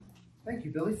Thank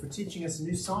you, Billy, for teaching us a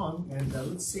new song. And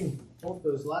let's sing both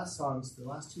those last songs, the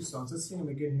last two songs. Let's sing them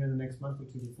again here in the next month or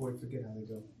two before we forget how they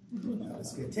go.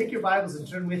 That's good. Take your Bibles and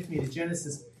turn with me to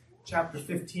Genesis chapter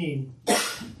 15.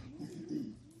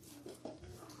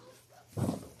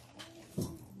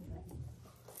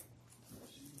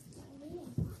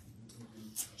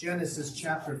 Genesis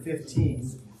chapter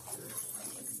 15.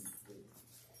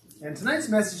 And tonight's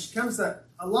message comes a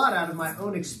lot out of my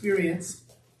own experience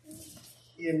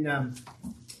in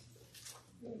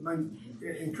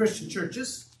Christian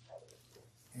churches.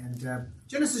 And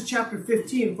Genesis chapter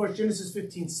 15, of course, Genesis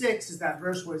 15:6 is that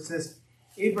verse where it says,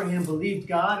 Abraham believed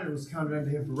God and it was counted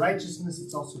unto him for righteousness.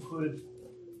 It's also quoted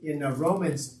in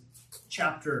Romans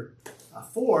chapter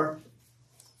 4.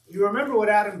 You remember what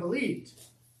Adam believed.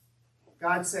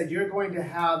 God said, you're going to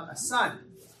have a son,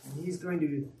 and he's going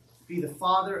to be the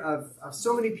father of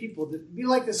so many people. That be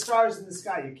like the stars in the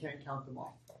sky. You can't count them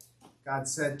all. God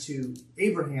said to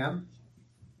Abraham,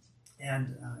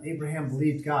 and Abraham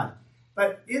believed God.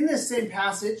 But in this same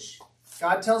passage,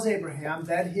 God tells Abraham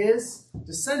that his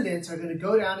descendants are going to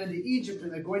go down into Egypt,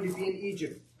 and they're going to be in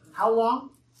Egypt. How long?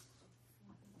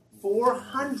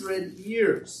 400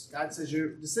 years. God says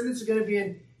your descendants are going to be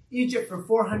in Egypt for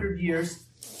 400 years.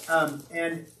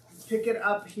 And pick it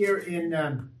up here in,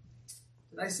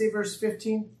 did I say verse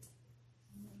 15?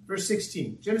 Verse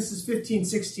 16. Genesis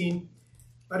 15:16.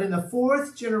 But in the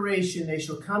fourth generation they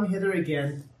shall come hither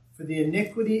again, for the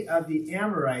iniquity of the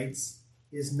Amorites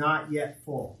is not yet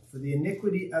full. For the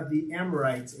iniquity of the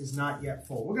Amorites is not yet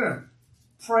full. We're going to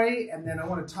pray, and then I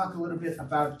want to talk a little bit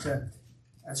about,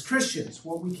 as Christians,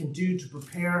 what we can do to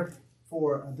prepare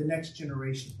for the next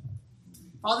generation.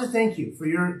 Father, thank you for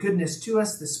your goodness to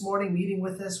us this morning, meeting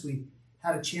with us. We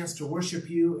had a chance to worship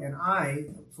you, and I,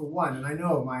 for one, and I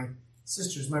know my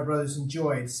sisters, my brothers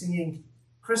enjoyed singing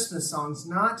Christmas songs,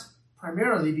 not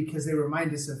primarily because they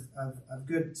remind us of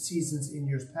good seasons in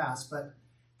years past, but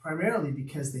primarily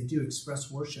because they do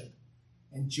express worship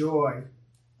and joy.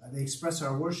 They express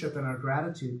our worship and our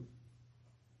gratitude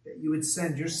that you would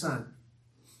send your Son,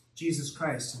 Jesus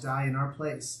Christ, to die in our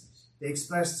place. They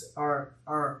express our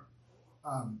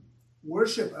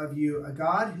worship of you, a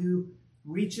God who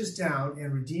reaches down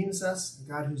and redeems us, a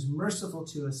God who's merciful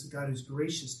to us, a God who's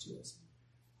gracious to us.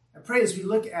 I pray as we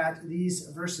look at these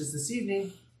verses this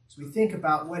evening, as we think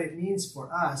about what it means for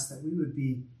us, that we would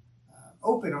be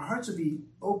open, our hearts would be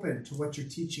open to what you're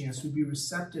teaching us, we'd be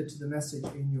receptive to the message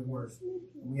in your word.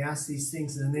 And we ask these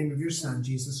things in the name of your Son,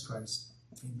 Jesus Christ.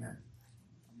 Amen.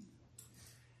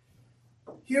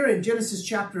 Here in Genesis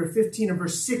chapter 15 and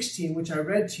verse 16, which I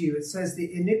read to you, it says,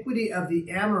 the iniquity of the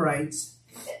Amorites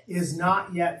is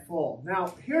not yet full.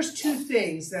 Now, here's two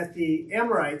things that the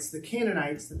Amorites, the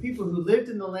Canaanites, the people who lived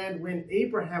in the land when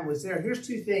Abraham was there, here's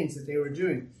two things that they were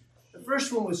doing. The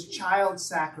first one was child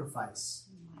sacrifice.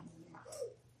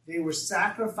 They were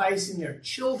sacrificing their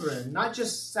children, not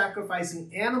just sacrificing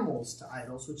animals to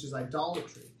idols, which is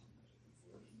idolatry.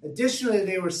 Additionally,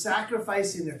 they were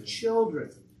sacrificing their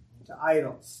children to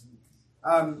idols.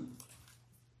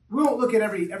 We won't look at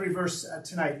every verse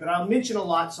tonight, but I'll mention a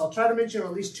lot, so I'll try to mention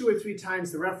at least 2 or 3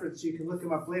 times the reference, so you can look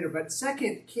them up later. But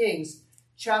 2 Kings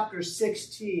chapter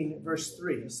 16, verse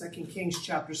 3. 2 Kings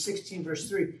chapter 16, verse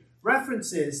 3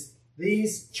 references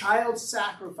these child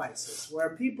sacrifices,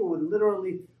 where people would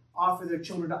literally offer their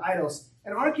children to idols.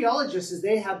 And archaeologists, as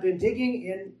they have been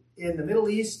digging in the Middle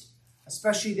East,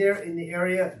 especially there in the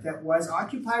area that was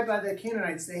occupied by the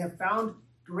Canaanites, they have found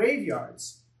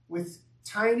graveyards with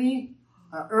tiny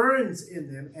urns in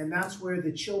them, and that's where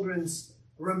the children's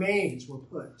remains were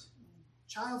put.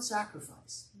 Child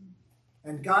sacrifice.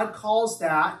 And God calls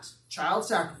that child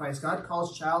sacrifice, God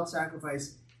calls child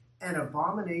sacrifice an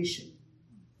abomination.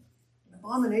 An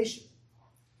abomination.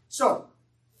 So,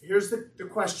 here's the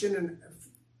question, and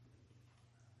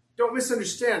don't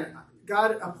misunderstand.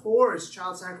 God abhors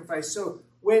child sacrifice. So,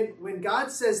 when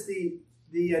God says the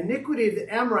iniquity of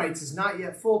the Amorites is not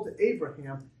yet full to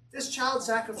Abraham, this child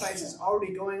sacrifice is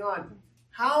already going on.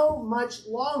 How much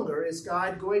longer is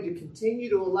God going to continue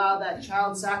to allow that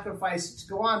child sacrifice to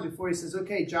go on before he says,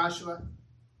 okay, Joshua,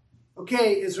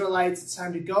 okay, Israelites, it's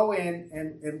time to go in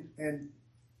and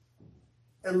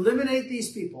eliminate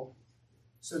these people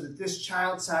so that this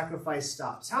child sacrifice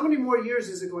stops? How many more years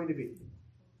is it going to be?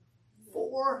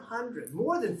 400,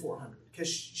 more than 400, because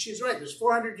she's right. There's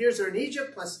 400 years there in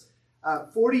Egypt plus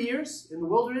 40 years in the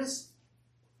wilderness.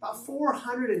 About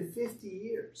 450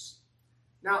 years.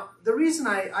 Now, the reason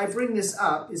I bring this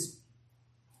up is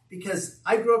because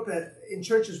I grew up in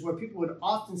churches where people would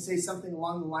often say something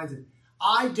along the lines of,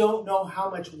 I don't know how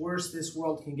much worse this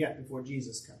world can get before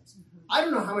Jesus comes. I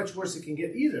don't know how much worse it can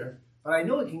get either, but I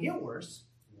know it can get worse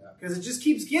because it just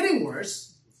keeps getting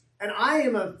worse. And I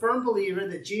am a firm believer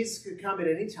that Jesus could come at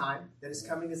any time, that his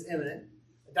coming is imminent.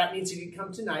 That means he could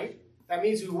come tonight. That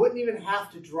means we wouldn't even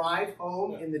have to drive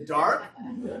home in the dark,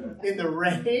 in the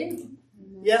rain.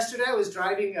 Yesterday I was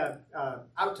driving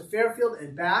out to Fairfield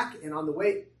and back, and on the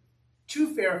way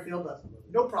to Fairfield,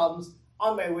 no problems.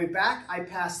 On my way back, I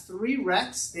passed 3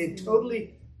 wrecks. They had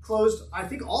totally closed, I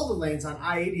think, all the lanes on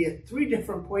I-80 at 3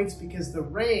 different points because the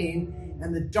rain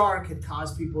and the dark had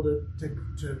caused people to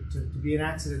be in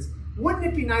accidents. Wouldn't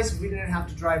it be nice if we didn't have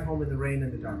to drive home in the rain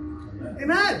and the dark?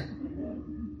 Amen.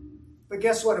 But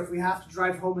guess what? If we have to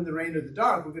drive home in the rain or the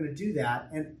dark, we're going to do that.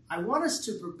 And I want us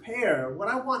to prepare. What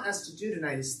I want us to do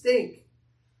tonight is think,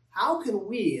 how can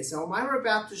we, as Elmira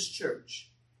Baptist Church,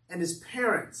 and as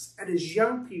parents, and as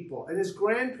young people, and as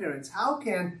grandparents, how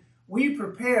can we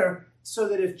prepare so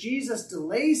that if Jesus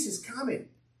delays his coming,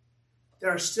 there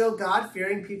are still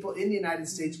God-fearing people in the United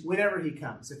States whenever he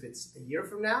comes, if it's a year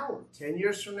from now, or 10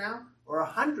 years from now, or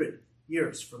 100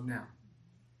 years from now.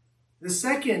 The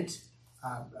second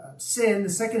sin, the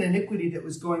second iniquity that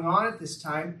was going on at this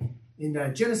time, in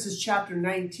Genesis chapter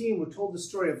 19, we're told the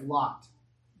story of Lot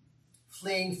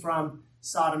fleeing from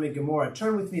Sodom and Gomorrah.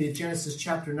 Turn with me to Genesis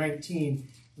chapter 19,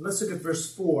 and let's look at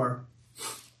verse 4.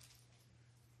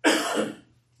 I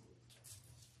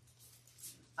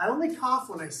only cough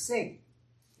when I sing.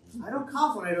 I don't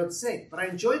cough when I don't sing, but I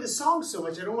enjoy the song so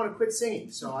much I don't want to quit singing.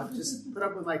 So I'll just put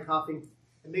up with my coughing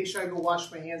and make sure I go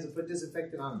wash my hands and put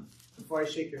disinfectant on them before I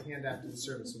shake your hand after the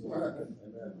service.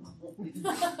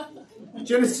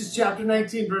 Genesis chapter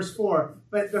 19, verse 4.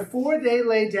 But before they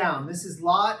lay down, this is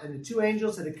Lot and the 2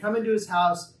 angels that had come into his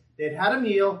house. They had had a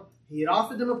meal. He had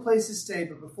offered them a place to stay.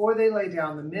 But before they lay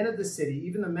down, the men of the city,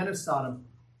 even the men of Sodom,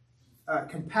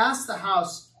 compassed the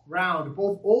house round,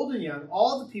 both old and young,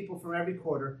 all the people from every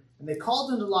quarter. And they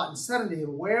called unto Lot and said unto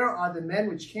him, Where are the men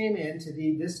which came in to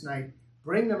thee this night?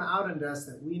 Bring them out unto us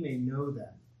that we may know them.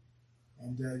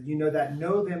 And you know that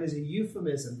know them is a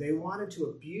euphemism. They wanted to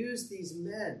abuse these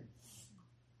men.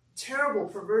 Terrible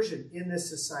perversion in this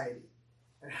society.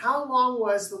 And how long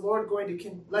was the Lord going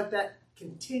to let that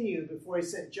continue before he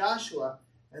sent Joshua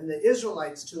and the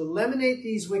Israelites to eliminate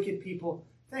these wicked people?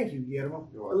 Thank you, Guillermo.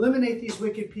 Eliminate these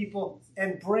wicked people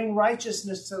and bring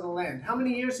righteousness to the land. How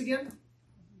many years again?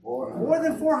 400. More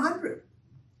than 400.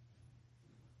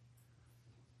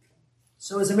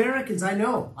 So as Americans, I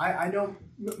know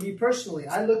me personally,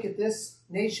 I look at this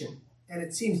nation and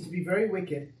it seems to be very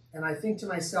wicked. And I think to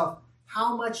myself,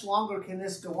 how much longer can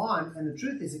this go on? And the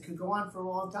truth is, it could go on for a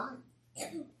long time.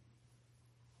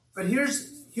 But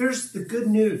here's the good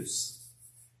news.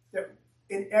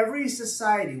 In every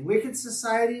society, wicked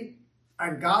society,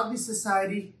 ungodly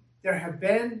society, there have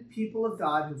been people of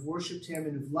God who've worshipped him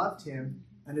and who've loved him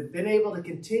and have been able to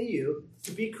continue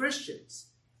to be Christians.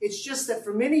 It's just that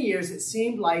for many years it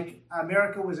seemed like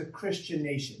America was a Christian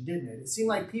nation, didn't it? It seemed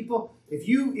like people, if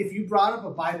you brought up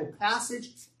a Bible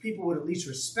passage, people would at least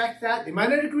respect that. They might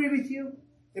not agree with you.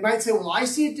 They might say, well, I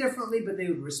see it differently, but they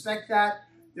would respect that.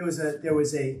 There was at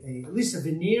least a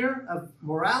veneer of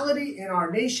morality in our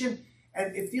nation.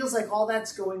 And it feels like all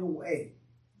that's going away.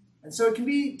 And so it can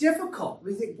be difficult.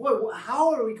 We think, boy,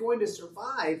 how are we going to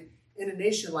survive in a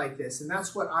nation like this? And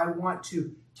that's what I want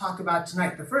to talk about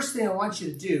tonight. The first thing I want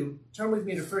you to do, turn with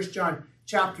me to 1 John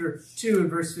chapter 2 and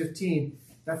verse 15.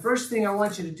 The first thing I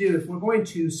want you to do, if we're going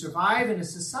to survive in a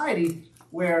society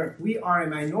where we are a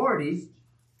minority,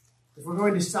 if we're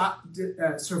going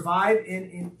to survive in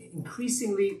an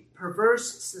increasingly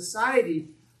perverse society,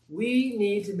 we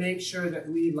need to make sure that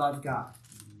we love God.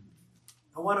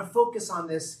 I want to focus on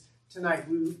this tonight.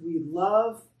 We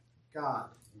love God.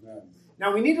 Amen.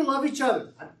 Now, we need to love each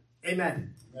other.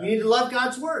 Amen. We need to love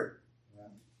God's word.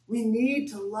 Amen. We need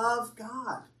to love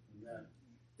God. Amen.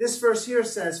 This verse here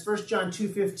says, 1 John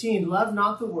 2:15, love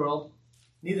not the world,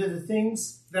 neither the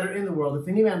things that are in the world. If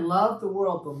any man love the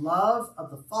world, the love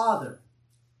of the Father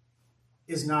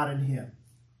is not in him.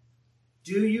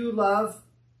 Do you love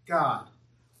God?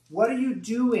 What are you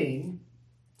doing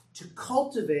to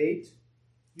cultivate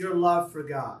your love for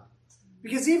God?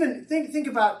 Because even think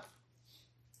about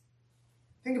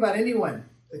anyone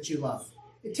that you love.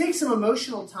 It takes some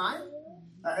emotional time,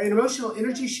 emotional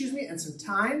energy, and some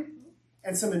time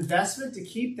and some investment to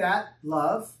keep that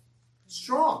love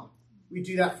strong. We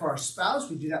do that for our spouse.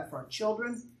 We do that for our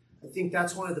children. I think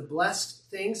that's one of the blessed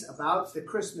things about the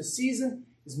Christmas season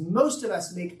is most of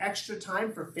us make extra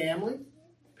time for family.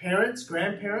 Parents,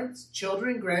 grandparents,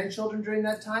 children, grandchildren during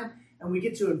that time, and we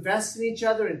get to invest in each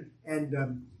other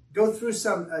and go through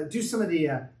do some of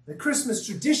the Christmas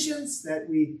traditions that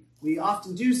we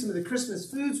often do, some of the Christmas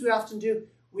foods we often do.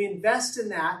 We invest in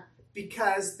that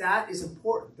because that is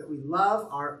important, that we love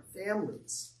our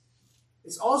families.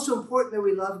 It's also important that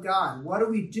we love God. What are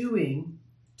we doing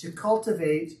to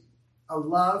cultivate a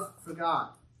love for God?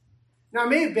 Now, it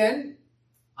may have been,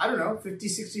 50,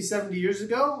 60, 70 years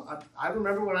ago. I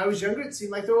remember when I was younger, it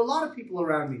seemed like there were a lot of people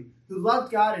around me who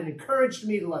loved God and encouraged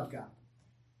me to love God.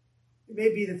 It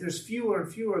may be that there's fewer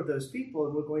and fewer of those people,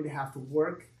 and we're going to have to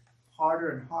work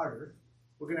harder and harder.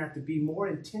 We're going to have to be more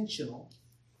intentional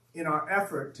in our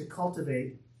effort to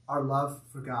cultivate our love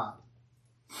for God.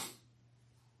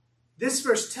 This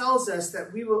verse tells us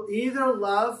that we will either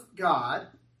love God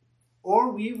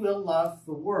or we will love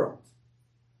the world.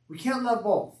 We can't love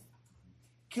both.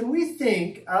 Can we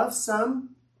think of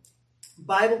some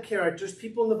Bible characters,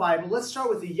 people in the Bible? Let's start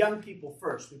with the young people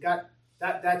first. We've got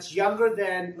that's younger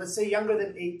than, let's say younger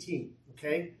than 18,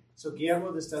 okay? So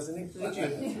Guillermo, this doesn't include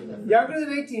you. Younger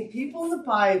than 18, people in the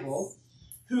Bible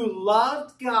who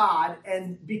loved God,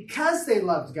 and because they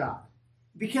loved God,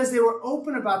 because they were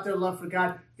open about their love for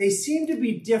God, they seemed to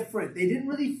be different. They didn't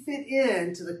really fit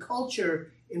into the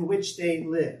culture in which they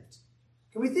lived.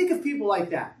 Can we think of people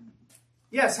like that?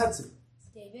 Yes, Hudson.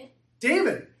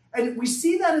 David. And we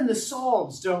see that in the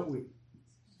Psalms, don't we?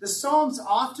 The Psalms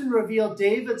often reveal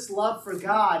David's love for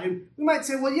God. And we might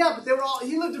say, well, yeah, but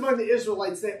he lived among the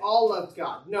Israelites. They all loved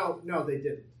God. No, they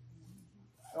didn't.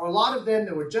 There were a lot of them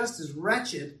that were just as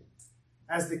wretched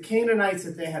as the Canaanites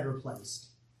that they had replaced.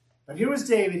 But here was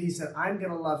David. He said, I'm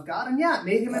going to love God. And yeah, it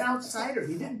made him an outsider.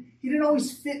 He didn't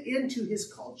always fit into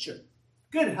his culture.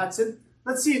 Good, Hudson.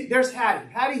 Let's see. There's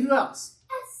Hattie. Hattie, who else?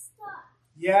 Esther.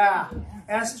 Yeah.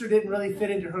 Esther didn't really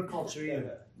fit into her culture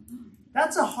either.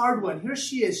 That's a hard one. Here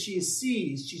she is. She is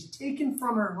seized. She's taken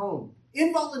from her home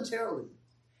involuntarily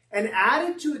and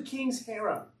added to a king's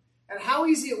harem. And how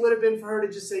easy it would have been for her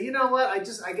to just say, you know what, I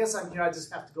guess I'm here. I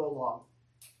just have to go along.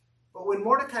 But when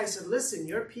Mordecai said, listen,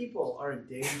 your people are in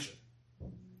danger,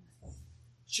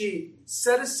 she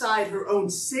set aside her own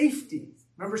safety.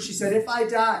 Remember, she said, if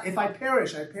I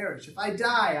perish, I perish. If I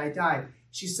die, I die.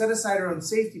 She set aside her own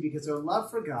safety because her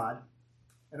love for God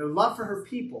and her love for her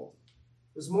people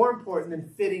was more important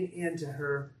than fitting into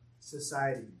her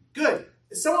society. Good.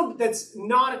 Someone that's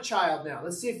not a child now.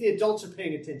 Let's see if the adults are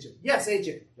paying attention. Yes,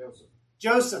 AJ.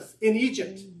 Joseph in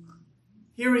Egypt.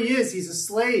 Here he is. He's a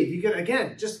slave. He could,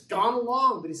 again, just gone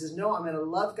along. But he says, no, I'm going to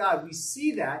love God. We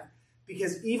see that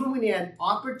because even when he had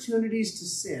opportunities to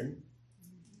sin,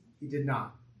 he did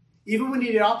not. Even when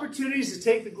he had opportunities to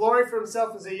take the glory for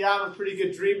himself and say, yeah, I'm a pretty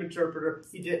good dream interpreter,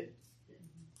 he didn't.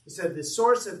 He said, the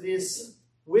source of this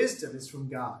wisdom is from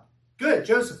God. Good,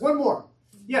 Joseph. One more.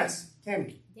 Yes,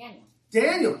 Tammy.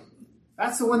 Daniel.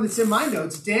 That's the one that's in my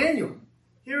notes. Daniel.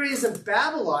 Here he is in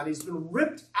Babylon. He's been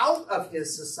ripped out of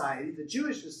his society, the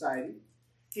Jewish society.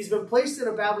 He's been placed in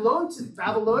a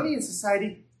Babylonian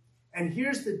society. And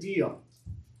here's the deal.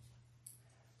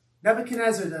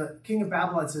 Nebuchadnezzar, the king of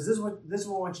Babylon, says, this is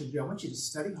what I want you to do. I want you to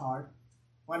study hard.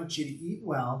 I want you to eat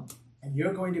well. And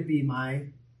you're going to be my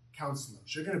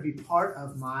counselors. You're going to be part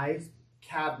of my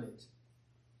cabinet,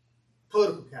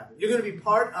 political cabinet. You're going to be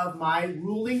part of my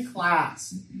ruling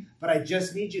class. But I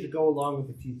just need you to go along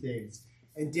with a few things.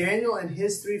 And Daniel and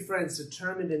his 3 friends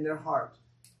determined in their heart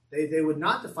they would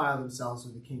not defile themselves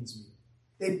with the king's meat.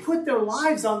 They put their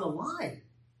lives on the line.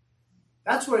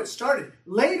 That's where it started.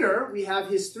 Later, we have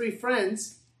his 3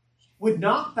 friends would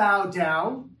not bow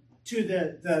down to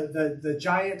the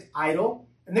giant idol,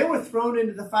 and they were thrown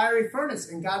into the fiery furnace,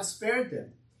 and God spared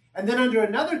them. And then under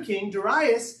another king,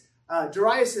 Darius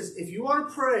says, if you want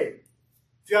to pray,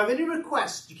 if you have any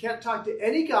requests, you can't talk to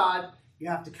any god, you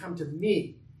have to come to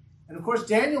me. And of course,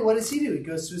 Daniel, what does he do? He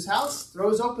goes to his house,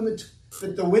 throws open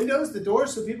the windows, the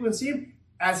doors, so people can see him,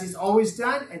 as he's always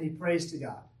done, and he prays to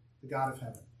God, the God of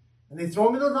heaven. And they throw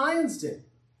him in the lion's den,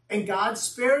 and God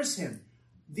spares him.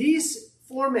 These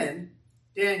 4 men,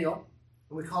 Daniel,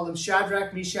 and we call them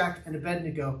Shadrach, Meshach, and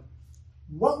Abednego,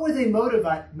 what were they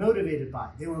motivated by?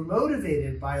 They were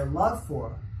motivated by a love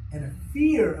for and a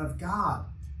fear of God.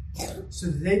 So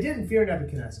they didn't fear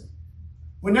Nebuchadnezzar.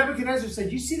 When Nebuchadnezzar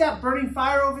said, you see that burning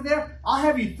fire over there? I'll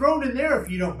have you thrown in there if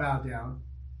you don't bow down.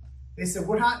 They said,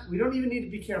 we don't even need to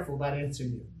be careful about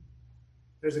answering you.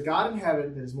 There's a God in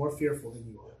heaven that is more fearful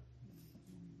than you are.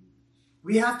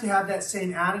 We have to have that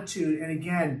same attitude. And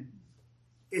again,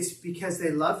 it's because they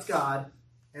loved God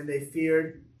and they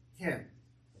feared him.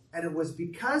 And it was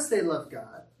because they loved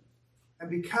God and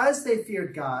because they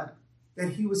feared God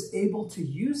that he was able to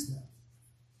use them.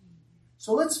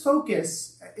 So let's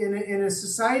focus in a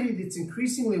society that's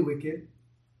increasingly wicked,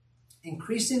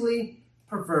 increasingly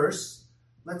perverse.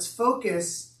 Let's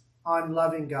focus on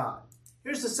loving God.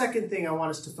 Here's the second thing I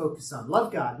want us to focus on.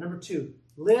 Love God. Number 2,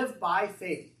 live by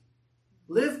faith.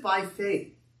 Live by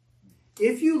faith.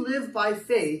 If you live by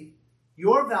faith,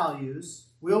 your values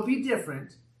will be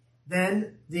different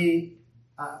than the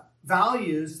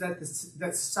values that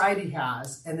that society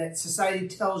has and that society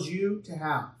tells you to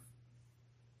have.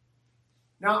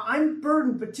 Now, I'm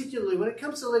burdened particularly, when it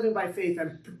comes to living by faith,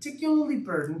 I'm particularly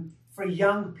burdened for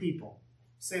young people.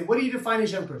 Say, what do you define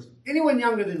as young person? Anyone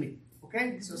younger than me,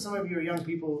 okay? So some of you are young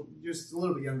people, just a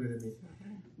little bit younger than me.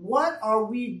 What are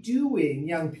we doing,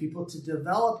 young people, to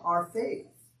develop our faith?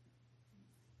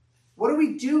 What are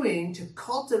we doing to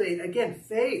cultivate, again,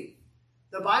 faith?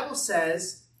 The Bible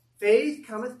says, faith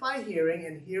cometh by hearing,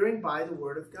 and hearing by the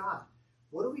word of God.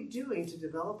 What are we doing to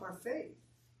develop our faith?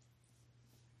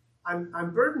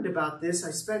 I'm burdened about this.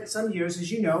 I spent some years,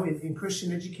 as you know, in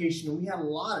Christian education, and we had a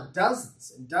lot of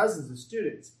dozens and dozens of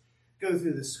students go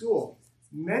through the school.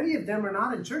 Many of them are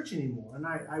not in church anymore, and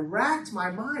I racked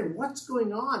my mind. What's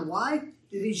going on? Why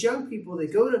do these young people, they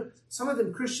go to, some of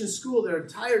them Christian school their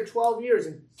entire 12 years,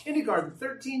 and kindergarten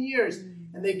 13 years,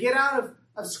 and they get out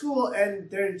of school and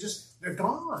they're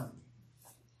gone.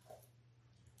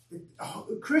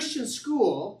 Christian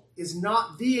school is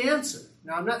not the answer.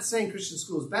 Now, I'm not saying Christian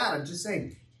school is bad. I'm just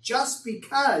saying just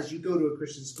because you go to a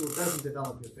Christian school doesn't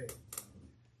develop your faith.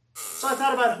 So I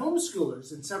thought about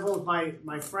homeschoolers, and several of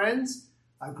my friends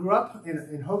grew up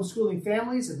in homeschooling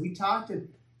families, and we talked, and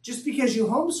just because you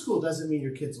homeschool doesn't mean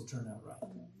your kids will turn out right.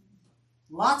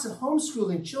 Lots of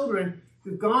homeschooling children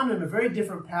who've gone on a very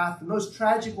different path. The most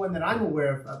tragic one that I'm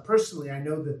aware of, personally, I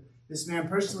know that this man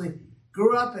personally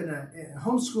grew up in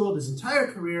homeschooled his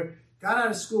entire career, got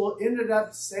out of school, ended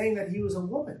up saying that he was a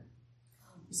woman.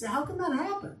 You say, how can that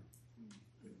happen?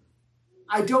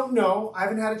 I don't know. I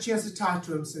haven't had a chance to talk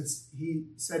to him since he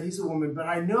said he's a woman, but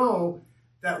I know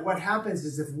that what happens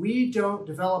is if we don't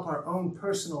develop our own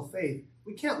personal faith,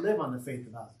 we can't live on the faith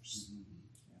of others.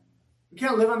 We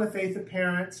can't live on the faith of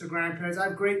parents or grandparents. I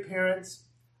have great parents.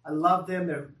 I love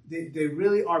them. They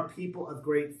really are people of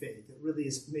great faith. It really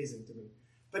is amazing to me.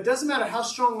 But it doesn't matter how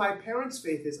strong my parents'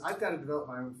 faith is, I've got to develop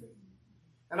my own faith.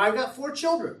 And I've got 4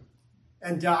 children.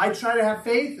 And I try to have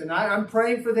faith, and I'm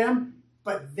praying for them,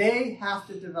 but they have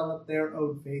to develop their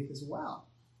own faith as well.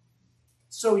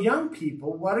 So young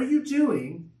people, what are you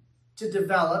doing to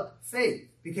develop faith?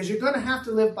 Because you're going to have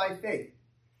to live by faith.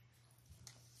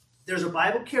 There's a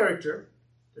Bible character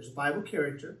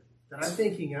that I'm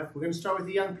thinking of. We're going to start with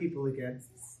the young people again.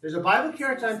 There's a Bible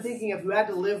character I'm thinking of who had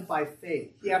to live by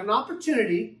faith. He had an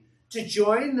opportunity to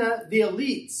join the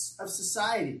elites of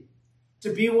society,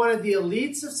 to be one of the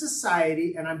elites of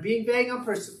society, and I'm being vague on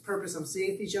purpose. I'm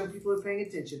seeing if these young people are paying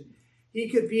attention. He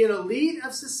could be an elite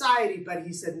of society, but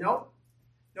he said, nope,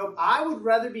 I would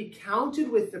rather be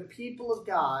counted with the people of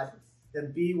God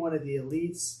than be one of the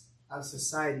elites of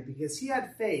society, because he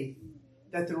had faith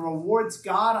that the rewards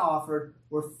God offered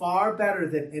were far better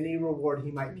than any reward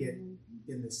he might get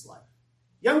in this life.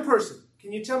 Young person,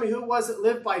 can you tell me who it was that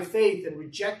lived by faith and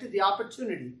rejected the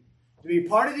opportunity to be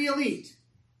part of the elite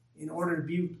in order to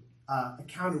be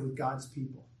accounted with God's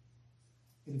people?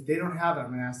 And if they don't have it, I'm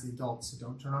going to ask the adults, so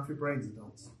don't turn off your brains,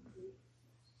 adults. I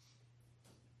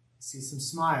see some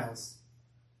smiles.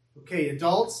 Okay,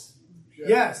 adults?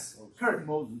 Yes. Kurt.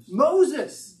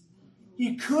 Moses.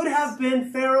 He could have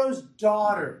been Pharaoh's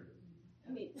daughter.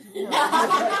 Yeah,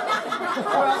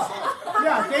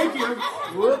 thank you.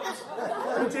 Whoops.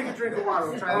 Let me take a drink of water.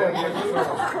 We'll try that again.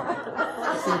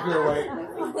 I think you're awake.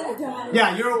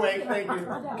 Yeah, you're awake. Thank you.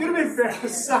 Could have been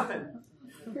Pharaoh's son.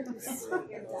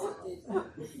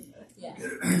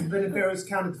 But if Pharaoh's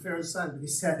counted Pharaoh's son, but he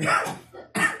said,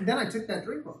 then I took that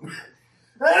drink wrong.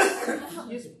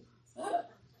 Excuse me.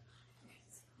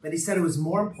 But he said it was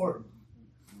more important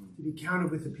to be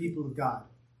counted with the people of God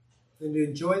than to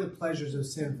enjoy the pleasures of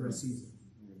sin for a season.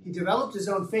 He developed his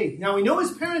own faith. Now, we know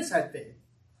his parents had faith.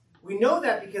 We know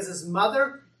that because his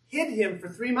mother hid him for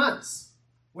 3 months.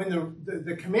 When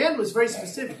the command was very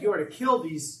specific, you are to kill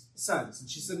these sons. And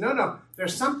she said, no,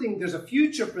 there's a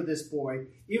future for this boy.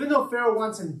 Even though Pharaoh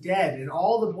wants him dead, and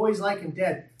all the boys like him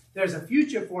dead, there's a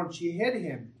future for him. She hid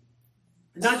him.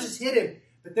 And not just hid him,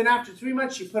 but then after 3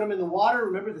 months, she put him in the water.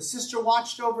 Remember, the sister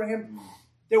watched over him.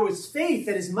 There was faith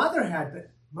that his mother had,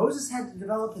 but Moses had to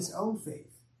develop his own faith.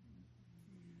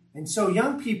 And so,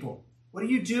 young people, what are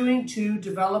you doing to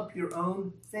develop your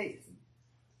own faith?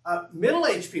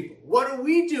 Middle-aged people, what are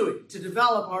we doing to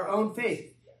develop our own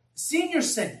faith? Senior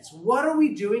saints, what are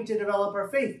we doing to develop our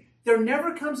faith? There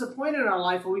never comes a point in our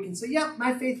life where we can say, yep,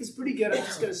 my faith is pretty good. I'm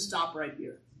just going to stop right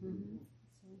here.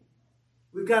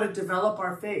 We've got to develop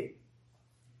our faith.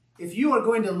 If you are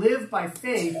going to live by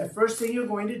faith, the first thing you're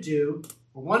going to do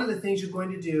But one of the things you're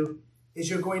going to do is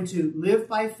you're going to live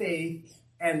by faith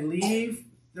and leave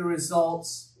the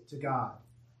results to God.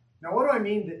 Now, what do I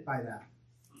mean by that?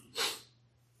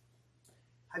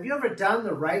 Have you ever done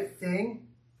the right thing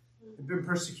and been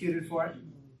persecuted for it?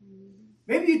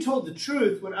 Maybe you told the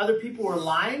truth when other people were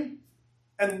lying,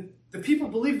 and the people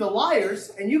believed the liars,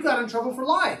 and you got in trouble for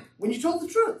lying when you told the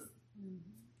truth.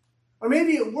 Or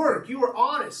maybe at work, you were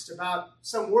honest about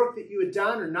some work that you had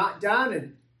done or not done,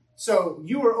 and so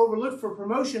you were overlooked for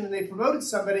promotion, and they promoted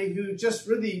somebody who just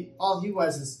really, all he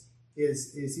was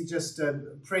is he just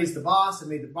praised the boss and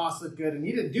made the boss look good, and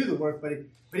he didn't do the work, but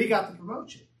he got the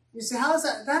promotion. You say, how is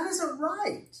that? That isn't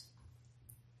right.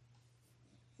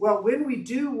 Well, when we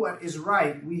do what is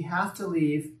right, we have to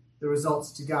leave the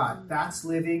results to God. That's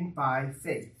living by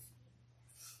faith.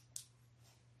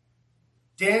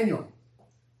 Daniel,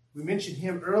 we mentioned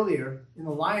him earlier in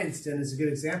the lion's den is a good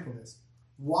example of this.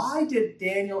 Why did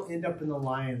Daniel end up in the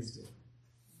lion's den?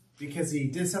 Because he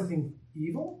did something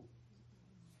evil?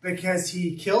 Because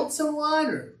he killed someone?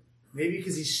 Or maybe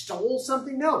because he stole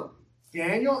something? No.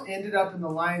 Daniel ended up in the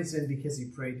lion's den because he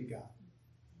prayed to God.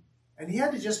 And he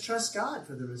had to just trust God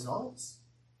for the results.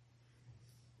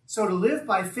 So to live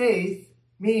by faith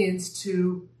means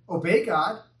to obey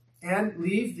God and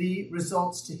leave the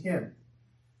results to him.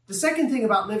 The second thing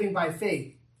about living by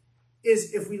faith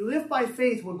is if we live by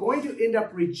faith, we're going to end up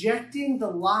rejecting the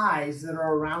lies that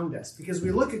are around us. Because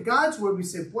we look at God's word, we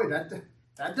say, boy, that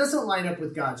doesn't line up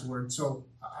with God's word. So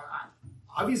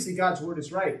obviously God's word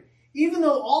is right. Even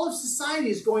though all of society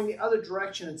is going the other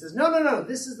direction and says, no,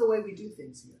 this is the way we do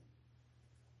things here.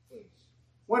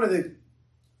 One of the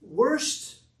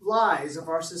worst lies of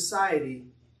our society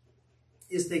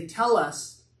is they tell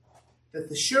us that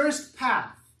the surest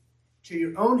path to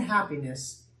your own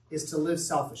happiness is to live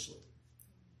selfishly.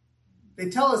 They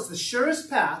tell us the surest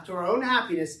path to our own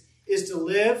happiness is to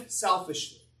live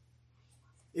selfishly.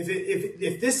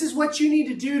 If this is what you need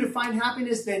to do to find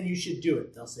happiness, then you should do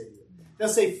it, they'll say to you. They'll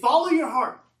say, follow your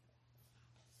heart.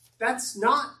 That's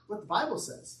not what the Bible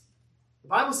says. The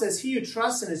Bible says he who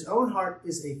trusts in his own heart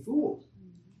is a fool.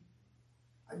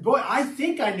 Boy, I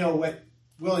think I know what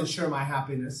will ensure my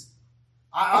happiness.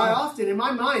 I often, in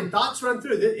my mind, thoughts run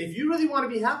through that if you really want to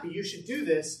be happy, you should do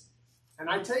this. And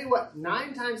I tell you what,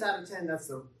 9 times out of 10, that's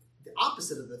the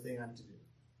opposite of the thing I'm to do.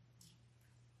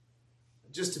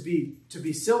 Just to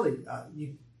be silly,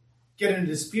 you get in a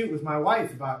dispute with my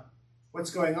wife about what's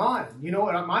going on. You know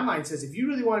what my mind says? If you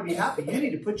really want to be happy, you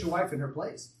need to put your wife in her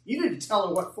place. You need to tell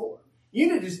her what for. You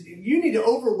need to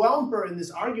overwhelm her in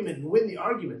this argument and win the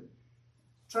argument.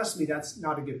 Trust me, that's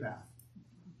not a good path.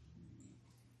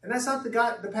 And that's not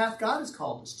the path God has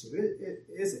called us to,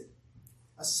 is it?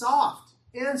 A soft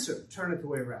answer turneth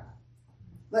away wrath.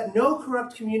 Let no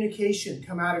corrupt communication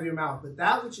come out of your mouth, but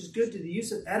that which is good to the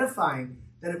use of edifying,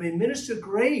 that it may minister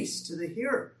grace to the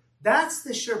hearer. That's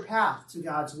the sure path to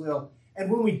God's will. And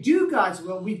when we do God's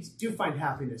will, we do find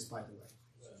happiness, by the way.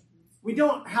 We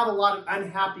don't have a lot of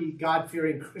unhappy,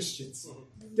 God-fearing Christians.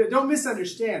 Don't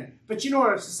misunderstand. But you know,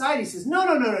 our society says, no,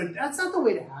 that's not the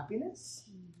way to happiness.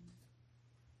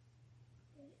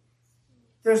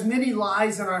 There's many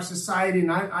lies in our society,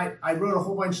 and I wrote a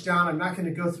whole bunch down. I'm not going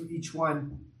to go through each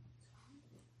one.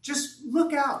 Just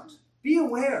look out. Be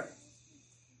aware.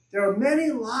 There are many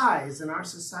lies in our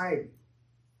society.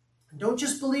 And don't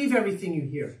just believe everything you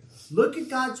hear. Look at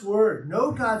God's word.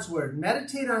 Know God's word.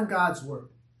 Meditate on God's word.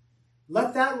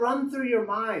 Let that run through your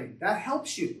mind. That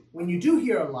helps you when you do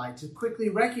hear a lie to quickly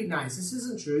recognize this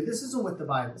isn't true. This isn't what the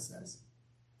Bible says.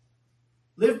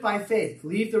 Live by faith.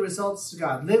 Leave the results to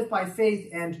God. Live by faith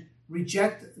and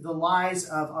reject the lies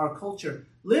of our culture.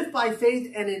 Live by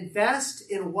faith and invest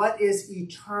in what is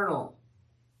eternal.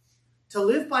 To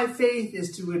live by faith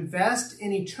is to invest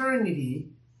in eternity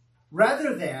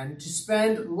rather than to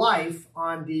spend life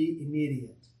on the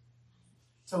immediate.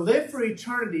 To live for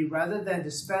eternity rather than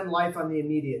to spend life on the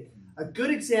immediate. A good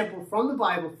example from the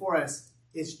Bible for us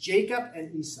is Jacob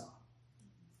and Esau.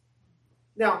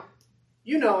 Now,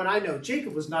 you know and I know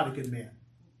Jacob was not a good man.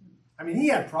 I mean, he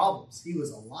had problems. He was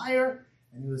a liar,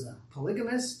 and he was a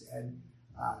polygamist, and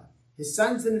his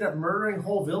sons ended up murdering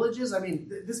whole villages. I mean,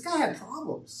 this guy had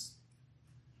problems.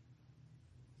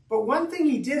 But one thing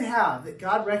he did have that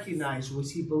God recognized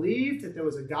was he believed that there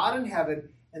was a God in heaven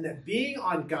and that being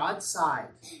on God's side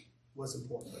was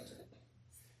important.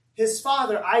 His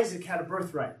father, Isaac, had a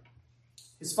birthright.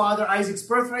 His father, Isaac's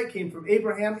birthright came from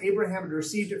Abraham. Abraham had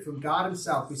received it from God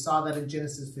himself. We saw that in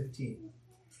Genesis 15.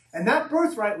 And that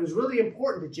birthright was really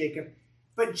important to Jacob.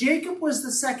 But Jacob was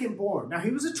the second born. Now, he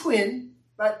was a twin,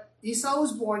 but Esau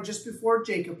was born just before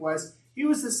Jacob was. He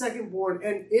was the second born,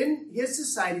 and in his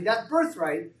society, that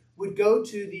birthright would go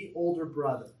to the older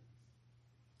brother.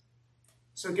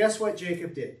 So guess what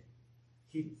Jacob did?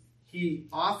 He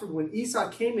offered, when Esau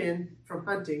came in from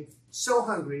hunting, so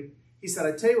hungry, he said,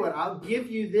 I tell you what, I'll give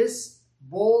you this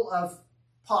bowl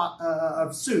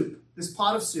of soup, this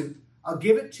pot of soup. I'll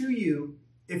give it to you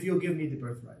if you'll give me the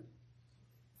birthright.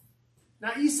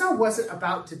 Now, Esau wasn't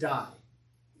about to die.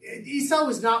 Esau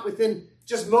was not within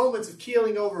just moments of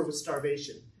keeling over with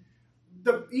starvation.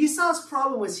 Esau's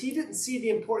problem was he didn't see the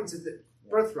importance of the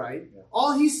birthright.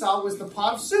 All he saw was the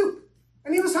pot of soup.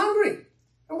 And he was hungry.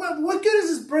 And what good is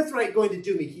this birthright going to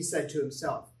do me, he said to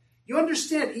himself. You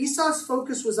understand, Esau's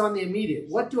focus was on the immediate.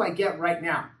 What do I get right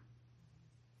now?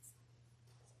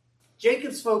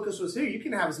 Jacob's focus was, here, you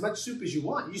can have as much soup as you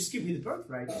want. You just give me the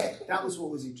birthright. That was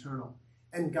what was eternal.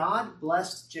 And God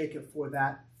blessed Jacob for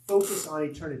that focus on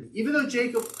eternity. Even though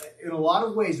Jacob, in a lot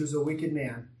of ways, was a wicked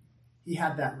man, he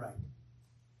had that right.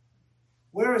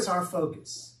 Where is our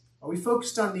focus? Are we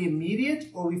focused on the immediate,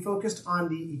 or are we focused on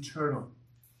the eternal?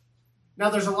 Now,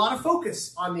 there's a lot of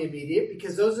focus on the immediate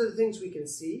because those are the things we can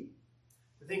see,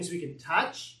 the things we can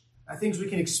touch, the things we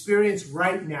can experience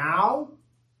right now.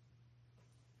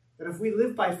 But if we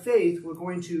live by faith, we're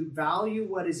going to value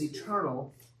what is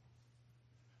eternal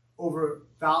over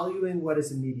valuing what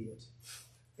is immediate.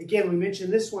 Again, we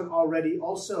mentioned this one already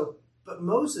also, but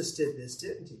Moses did this,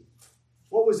 didn't he?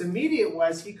 What was immediate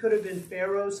was he could have been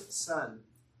Pharaoh's son.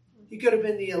 He could have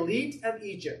been the elite of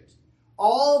Egypt.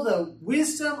 All the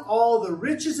wisdom, all the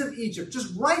riches of Egypt,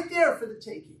 just right there for the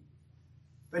taking.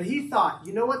 But he thought,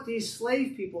 you know what? These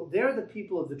slave people, they're the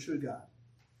people of the true God.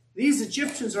 These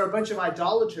Egyptians are a bunch of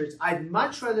idolaters. I'd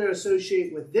much rather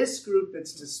associate with this group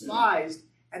that's despised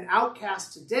and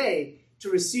outcast today to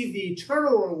receive the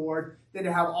eternal reward than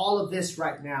to have all of this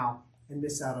right now and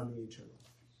miss out on the eternal.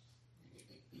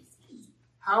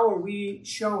 How are we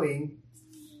showing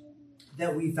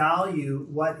that we value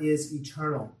what is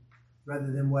eternal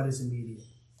rather than what is immediate?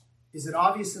 Is it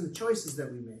obvious in the choices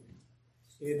that we make?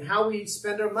 In how we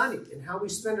spend our money, in how we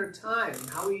spend our time, in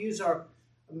how we use our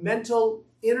mental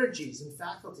energies and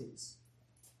faculties?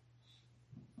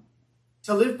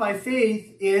 To live by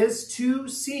faith is to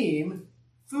seem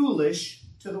foolish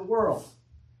to the world.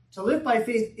 To live by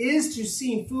faith is to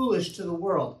seem foolish to the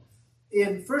world.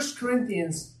 In 1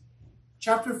 Corinthians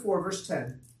chapter 4, verse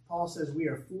 10, Paul says, we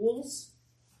are fools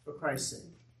for Christ's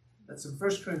sake. That's in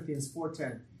 1 Corinthians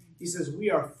 4:10. He says, we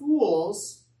are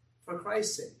fools for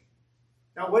Christ's sake.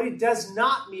 Now, what he does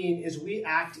not mean is we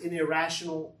act in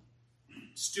irrational,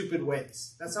 stupid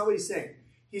ways. That's not what he's saying.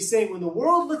 He's saying when the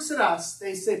world looks at us,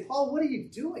 they say, Paul, what are you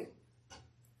doing?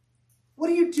 What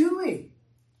are you doing?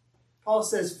 Paul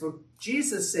says, for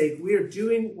Jesus' sake, we are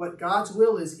doing what God's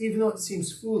will is, even though it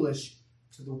seems foolish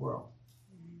to the world.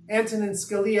 Antonin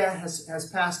Scalia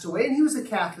has passed away, and he was a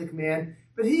Catholic man,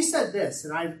 but he said this,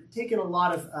 and I've taken a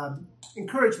lot of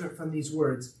encouragement from these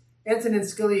words. Antonin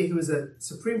Scalia, who was a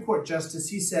Supreme Court justice,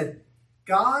 he said,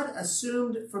 God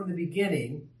assumed from the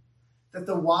beginning that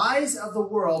the wise of the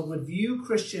world would view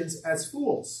Christians as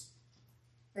fools,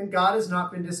 and God has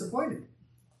not been disappointed.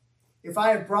 If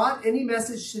I have brought any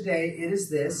message today, it is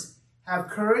this: have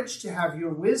courage to have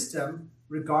your wisdom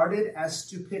regarded as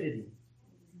stupidity.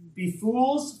 Be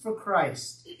fools for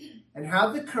Christ, and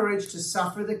have the courage to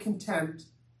suffer the contempt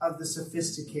of the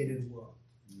sophisticated world.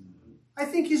 I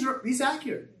think he's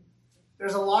accurate.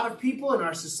 There's a lot of people in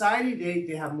our society,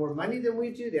 they have more money than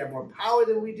we do, they have more power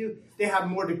than we do, they have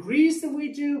more degrees than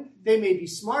we do, they may be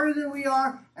smarter than we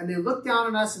are, and they look down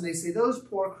on us and they say, those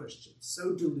poor Christians,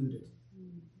 so deluded.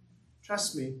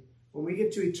 Trust me, when we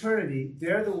get to eternity,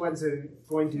 they're the ones that are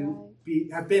going to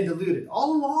have been deluded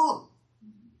all along.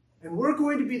 And we're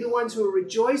going to be the ones who are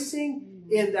rejoicing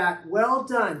in that well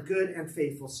done, good and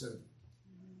faithful servant.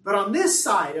 But on this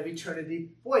side of eternity,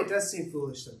 boy, it does seem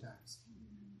foolish sometimes.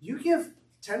 You give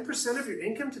 10% of your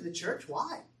income to the church?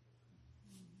 Why?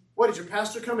 What, did your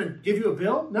pastor come and give you a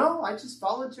bill? No, I just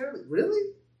voluntarily.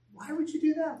 Really? Why would you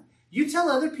do that? You tell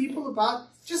other people about,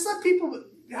 just let people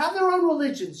have their own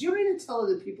religions. You don't need to tell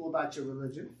other people about your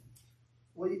religion.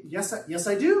 Well, yes,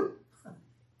 I do.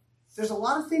 There's a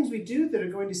lot of things we do that are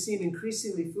going to seem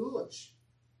increasingly foolish.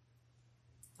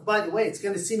 By the way, it's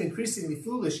going to seem increasingly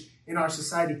foolish in our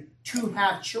society to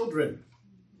have children.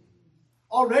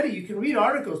 Already, you can read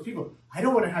articles. People, I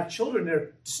don't want to have children.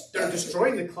 They're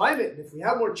destroying the climate. And if we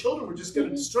have more children, we're just going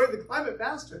to destroy the climate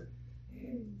faster.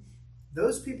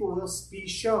 Those people will be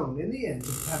shown in the end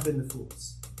to have been the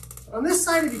fools. But on this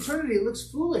side of eternity, it looks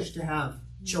foolish to have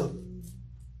children.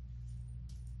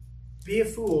 Be a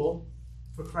fool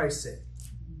for Christ's sake.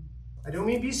 I don't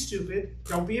mean be stupid.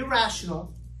 Don't be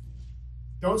irrational.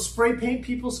 Don't spray paint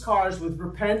people's cars with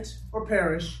repent or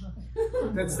perish.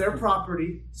 That's their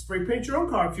property. Spray paint your own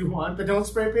car if you want, but don't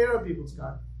spray paint other people's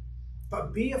car.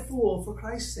 But be a fool for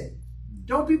Christ's sake.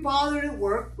 Don't be bothered at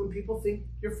work when people think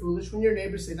you're foolish, when your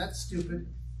neighbors say, that's stupid.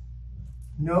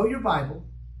 Know your Bible,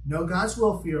 know God's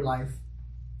will for your life,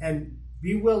 and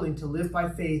be willing to live by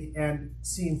faith and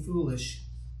seem foolish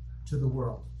to the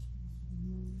world.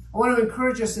 I want to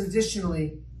encourage us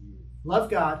additionally, love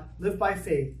God, live by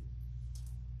faith,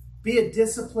 be a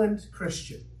disciplined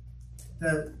Christian.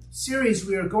 The series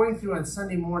we are going through on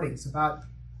Sunday mornings about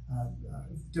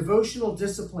devotional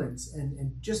disciplines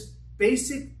and just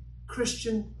basic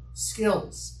Christian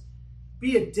skills.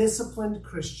 Be a disciplined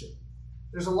Christian.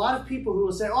 There's a lot of people who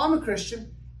will say, oh, I'm a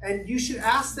Christian, and you should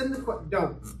ask them the question.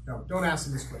 Don't ask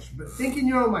them this question, but think in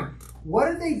your own mind. What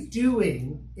are they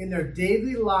doing in their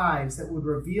daily lives that would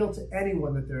reveal to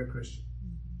anyone that they're a Christian?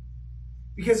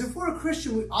 Because if we're a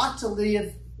Christian, we ought to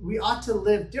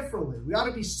live differently. We ought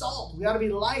to be salt. We ought to be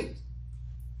light.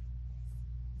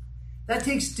 That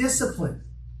takes discipline.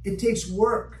 It takes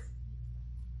work.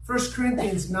 1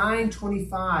 Corinthians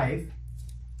 9:25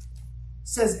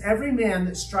 says, every man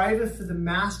that striveth for the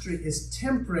mastery is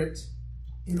temperate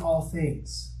in all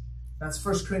things. That's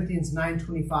 1 Corinthians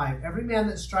 9:25. Every man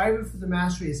that striveth for the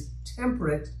mastery is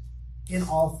temperate in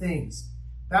all things.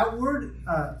 That word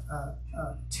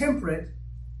temperate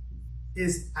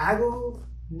is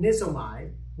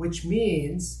agonizomai, which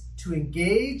means to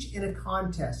engage in a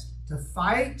contest, to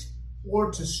fight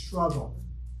or to struggle.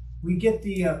 We get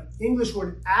the English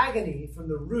word agony from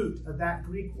the root of that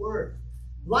Greek word.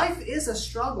 Life is a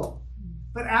struggle,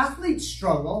 but athletes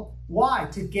struggle. Why?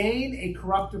 To gain a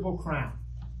corruptible crown.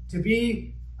 To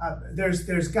be,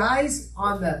 there's guys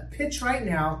on the pitch right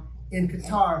now in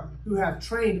Qatar who have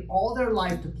trained all their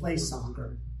life to play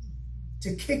soccer,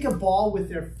 to kick a ball with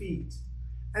their feet.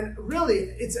 And really,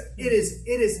 it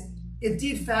is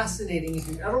indeed fascinating. If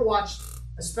you've ever watched,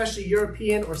 especially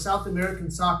European or South American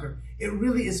soccer, it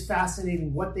really is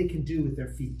fascinating what they can do with their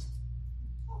feet.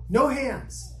 No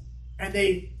hands. And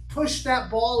they push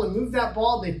that ball and move that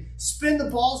ball. They spin the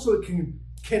ball so it can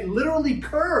literally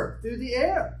curve through the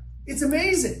air. It's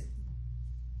amazing.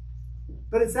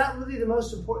 But is that really the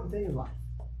most important thing in life?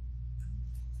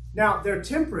 Now, they're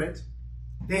temperate.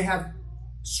 They have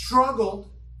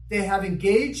struggled. They have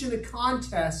engaged in a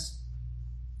contest.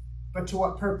 But to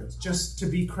what purpose? Just to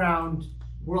be crowned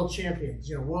world champions,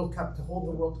 World Cup, to hold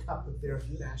the World Cup with their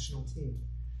national team.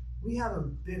 We have a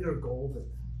bigger goal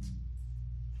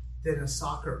than a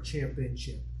soccer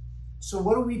championship. So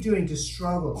what are we doing to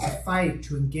struggle, to fight,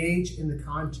 to engage in the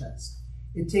contest?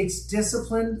 It takes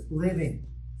disciplined living.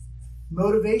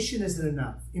 Motivation isn't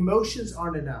enough. Emotions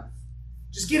aren't enough.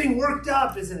 Just getting worked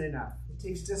up isn't enough. It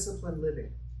takes disciplined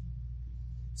living.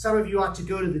 Some of you ought to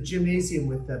go to the gymnasium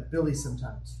with Billy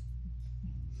sometimes.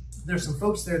 There's some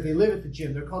folks there, they live at the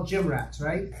gym. They're called gym rats,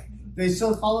 right? They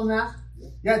still call them that?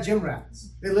 Yeah, gym rats.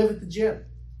 They live at the gym.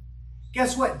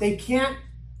 Guess what? They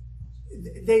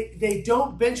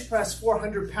don't bench press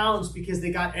 400 pounds because they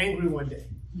got angry one day.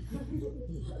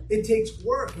 It takes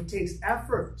work. It takes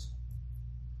effort.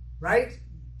 Right?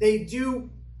 They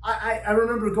do. I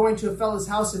remember going to a fellow's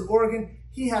house in Oregon.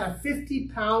 He had a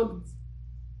 50-pound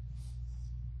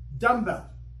dumbbell.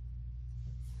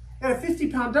 He had a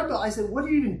 50-pound dumbbell. I said, what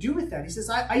do you even do with that? He says,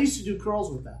 I used to do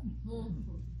curls with that.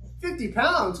 50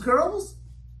 pounds, curls?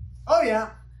 Oh,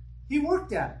 yeah. He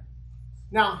worked at it.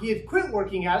 Now, he had quit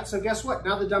working at it, so guess what?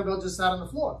 Now the dumbbell just sat on the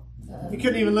floor. He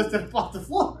couldn't even lift it up off the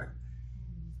floor.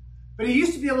 But he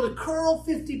used to be able to curl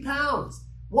 50 pounds.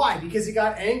 Why? Because he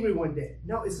got angry one day.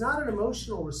 No, it's not an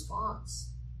emotional response.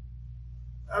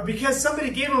 Because somebody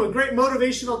gave him a great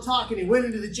motivational talk and he went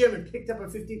into the gym and picked up a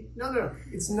 50. No.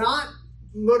 It's not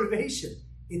motivation.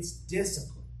 It's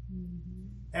discipline.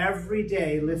 Every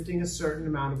day lifting a certain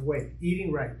amount of weight,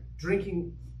 eating right,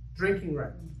 drinking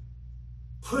right,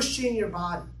 pushing your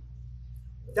body.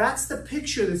 That's the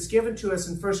picture that's given to us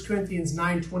in 1 Corinthians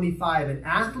 9:25. An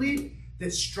athlete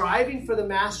that's striving for the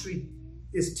mastery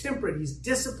is temperate. He's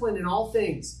disciplined in all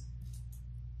things.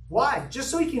 Why? Just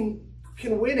so he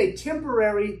can win a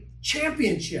temporary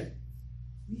championship.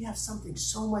 We have something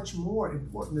so much more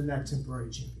important than that temporary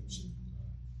championship.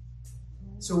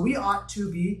 So we ought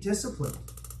to be disciplined.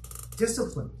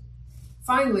 Disciplined.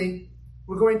 Finally,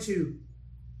 we're going to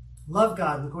love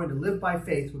God. We're going to live by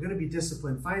faith. We're going to be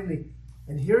disciplined. Finally,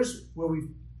 and here's where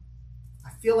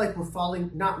I feel like we're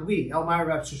falling, not we, Elmira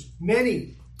Baptist Church,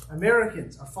 many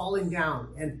Americans are falling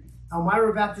down. And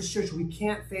Elmira Baptist Church, we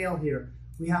can't fail here.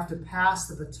 We have to pass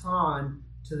the baton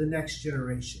to the next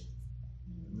generation.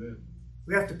 Amen.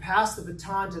 We have to pass the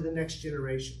baton to the next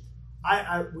generation.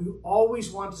 We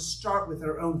always want to start with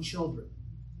our own children.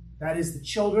 That is, the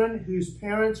children whose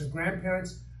parents or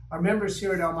grandparents are members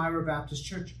here at Elmira Baptist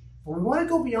Church. But we want to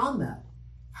go beyond that.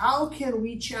 How can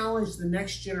we challenge the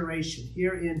next generation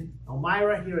here in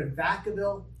Elmira, here in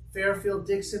Vacaville, Fairfield,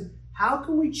 Dixon? How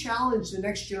can we challenge the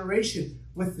next generation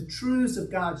with the truths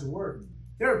of God's Word?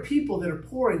 There are people that are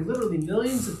pouring literally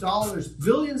millions of dollars,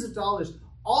 billions of dollars,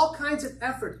 all kinds of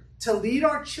effort to lead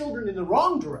our children in the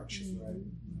wrong direction.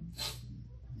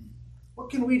 What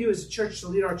can we do as a church to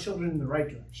lead our children in the right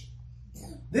direction?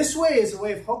 This way is a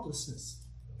way of hopelessness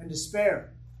and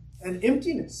despair and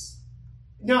emptiness.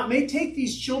 Now, it may take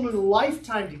these children a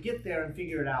lifetime to get there and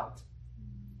figure it out.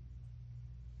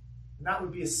 And that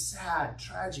would be a sad,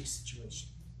 tragic situation.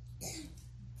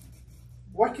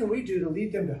 What can we do to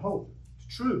lead them to hope,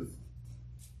 to truth?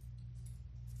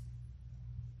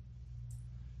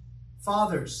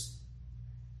 Fathers,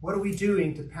 what are we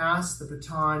doing to pass the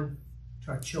baton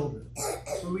to our children?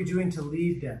 What are we doing to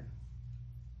lead them?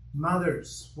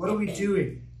 Mothers, what are we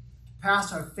doing to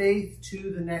pass our faith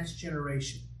to the next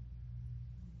generation?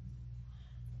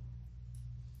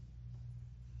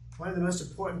 One of the most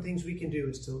important things we can do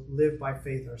is to live by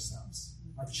faith ourselves.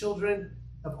 Our children,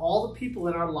 of all the people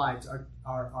in our lives,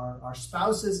 our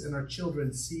spouses and our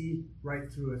children see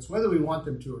right through us, whether we want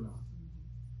them to or not.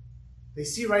 They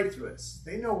see right through us.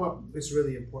 They know what is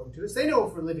really important to us. They know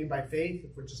if we're living by faith,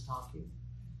 if we're just talking.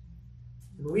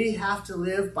 And we have to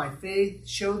live by faith,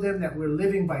 show them that we're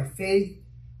living by faith,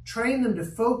 train them to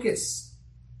focus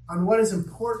on what is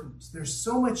important. There's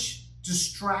so much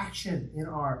distraction in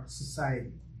our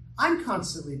society. I'm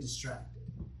constantly distracted.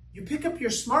 You pick up your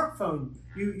smartphone,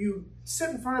 you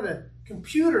sit in front of the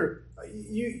computer,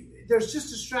 there's just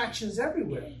distractions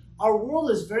everywhere. Our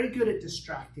world is very good at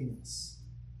distracting us.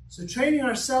 So training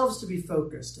ourselves to be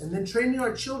focused, and then training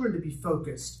our children to be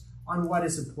focused on what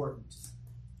is important.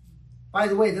 By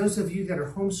the way, those of you that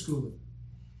are homeschooling,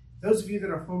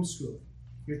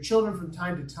 your children from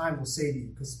time to time will say to you,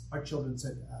 because our children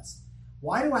said to us,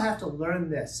 why do I have to learn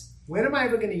this? When am I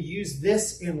ever going to use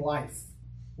this in life?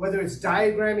 Whether it's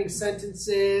diagramming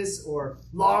sentences or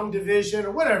long division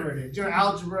or whatever it is,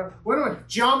 algebra.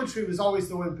 Geometry was always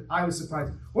the one I was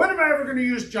surprised. When am I ever going to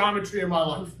use geometry in my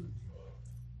life?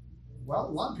 Well,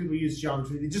 a lot of people use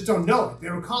geometry. They just don't know it. They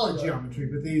don't call it geometry,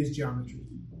 but they use geometry.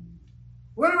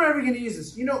 When am I ever going to use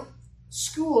this? You know,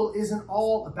 school isn't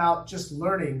all about just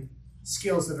learning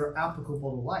skills that are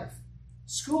applicable to life.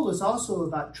 School is also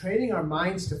about training our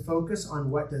minds to focus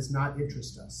on what does not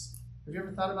interest us. Have you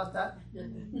ever thought about that?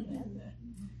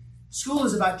 School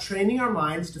is about training our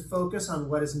minds to focus on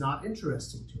what is not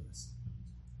interesting to us.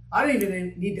 I don't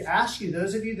even need to ask you,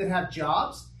 those of you that have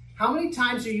jobs, how many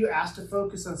times are you asked to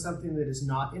focus on something that is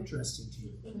not interesting to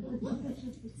you?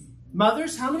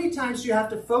 Mothers, how many times do you have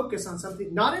to focus on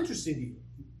something not interesting to you?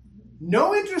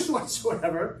 No interest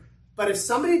whatsoever, but if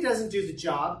somebody doesn't do the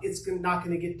job, it's not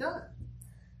going to get done.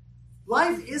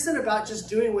 Life isn't about just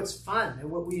doing what's fun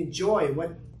and what we enjoy,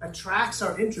 what attracts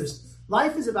our interest.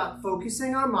 Life is about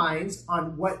focusing our minds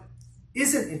on what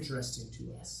isn't interesting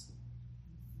to us,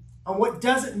 on what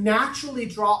doesn't naturally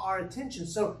draw our attention.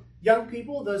 So, young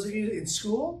people, those of you in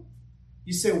school,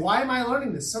 you say, why am I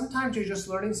learning this? Sometimes you're just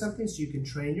learning something so you can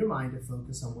train your mind to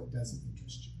focus on what doesn't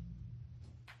interest you.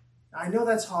 I know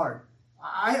that's hard.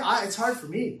 It's hard for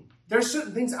me. There are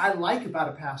certain things I like about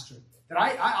a pastor that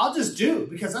I'll just do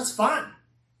because that's fun. And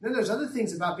then there's other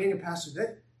things about being a pastor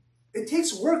that it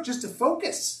takes work just to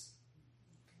focus.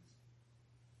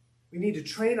 We need to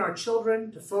train our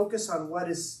children to focus on what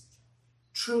is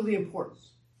truly important.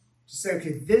 To say,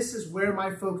 okay, this is where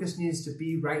my focus needs to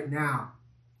be right now.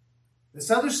 This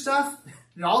other stuff,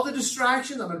 and all the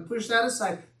distractions, I'm going to push that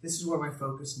aside. This is where my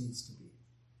focus needs to be.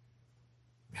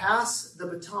 Pass the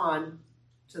baton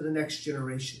to the next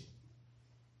generation.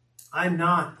 I am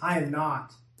not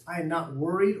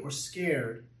worried or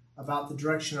scared about the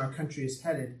direction our country is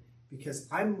headed because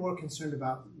I'm more concerned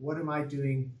about what am I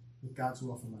doing with God's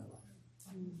will for my life.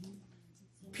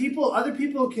 Other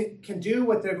people can do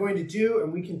what they're going to do,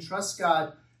 and we can trust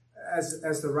God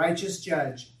as the righteous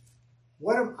judge.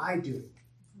 What am I doing?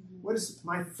 What is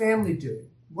my family doing?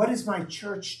 What is my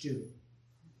church doing?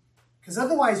 Because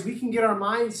otherwise we can get our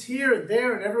minds here and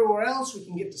there and everywhere else. We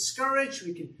can get discouraged.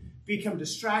 We can become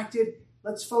distracted.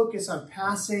 Let's focus on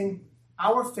passing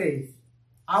our faith,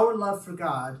 our love for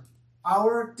God,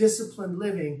 our disciplined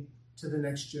living to the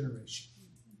next generation.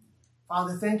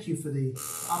 Father, thank you for the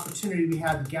opportunity we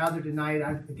had to gather tonight.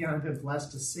 I've been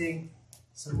blessed to sing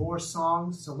some more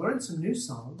songs, to learn some new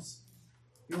songs.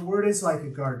 Your word is like a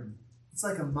garden. It's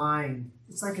like a mine.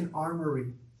 It's like an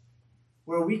armory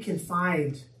where we can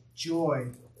find joy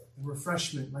and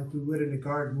refreshment like we would in a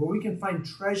garden, where we can find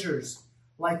treasures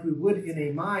like we would in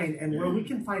a mine, and where we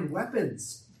can find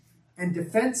weapons and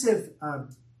defensive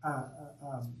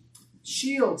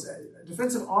shields,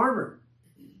 defensive armor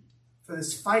for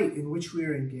this fight in which we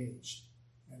are engaged.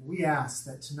 And we ask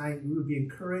that tonight we would be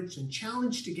encouraged and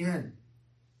challenged again,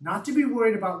 not to be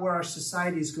worried about where our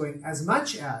society is going as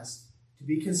much as to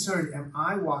be concerned, am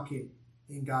I walking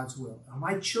in God's will? Are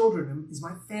my children, is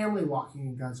my family walking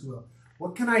in God's will?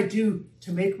 What can I do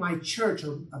to make my church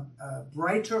a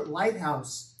brighter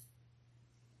lighthouse?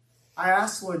 I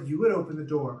ask, Lord, you would open the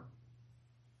door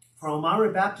for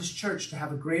Elmira Baptist Church to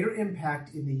have a greater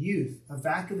impact in the youth of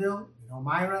Vacaville, and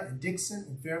Elmira, and Dixon,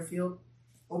 and Fairfield.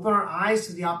 Open our eyes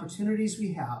to the opportunities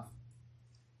we have.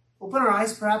 Open our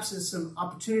eyes perhaps to some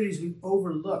opportunities we've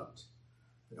overlooked.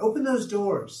 But open those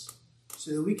doors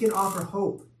so that we can offer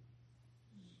hope.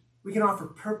 We can offer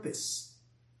purpose.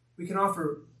 We can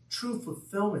offer true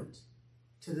fulfillment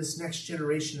to this next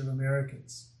generation of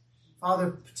Americans.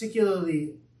 Father,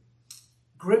 particularly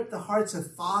grip the hearts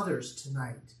of fathers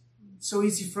tonight. It's so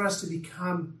easy for us to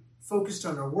become focused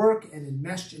on our work and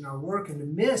enmeshed in our work and to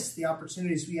miss the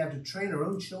opportunities we have to train our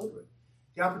own children,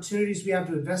 the opportunities we have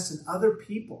to invest in other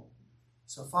people.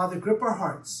 So, Father, grip our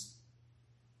hearts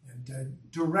and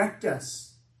direct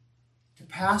us to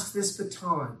pass this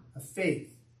baton of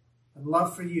faith and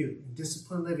love for you and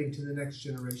disciplined living to the next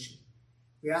generation.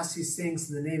 We ask these things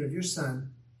in the name of your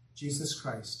Son, Jesus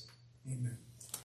Christ. Amen.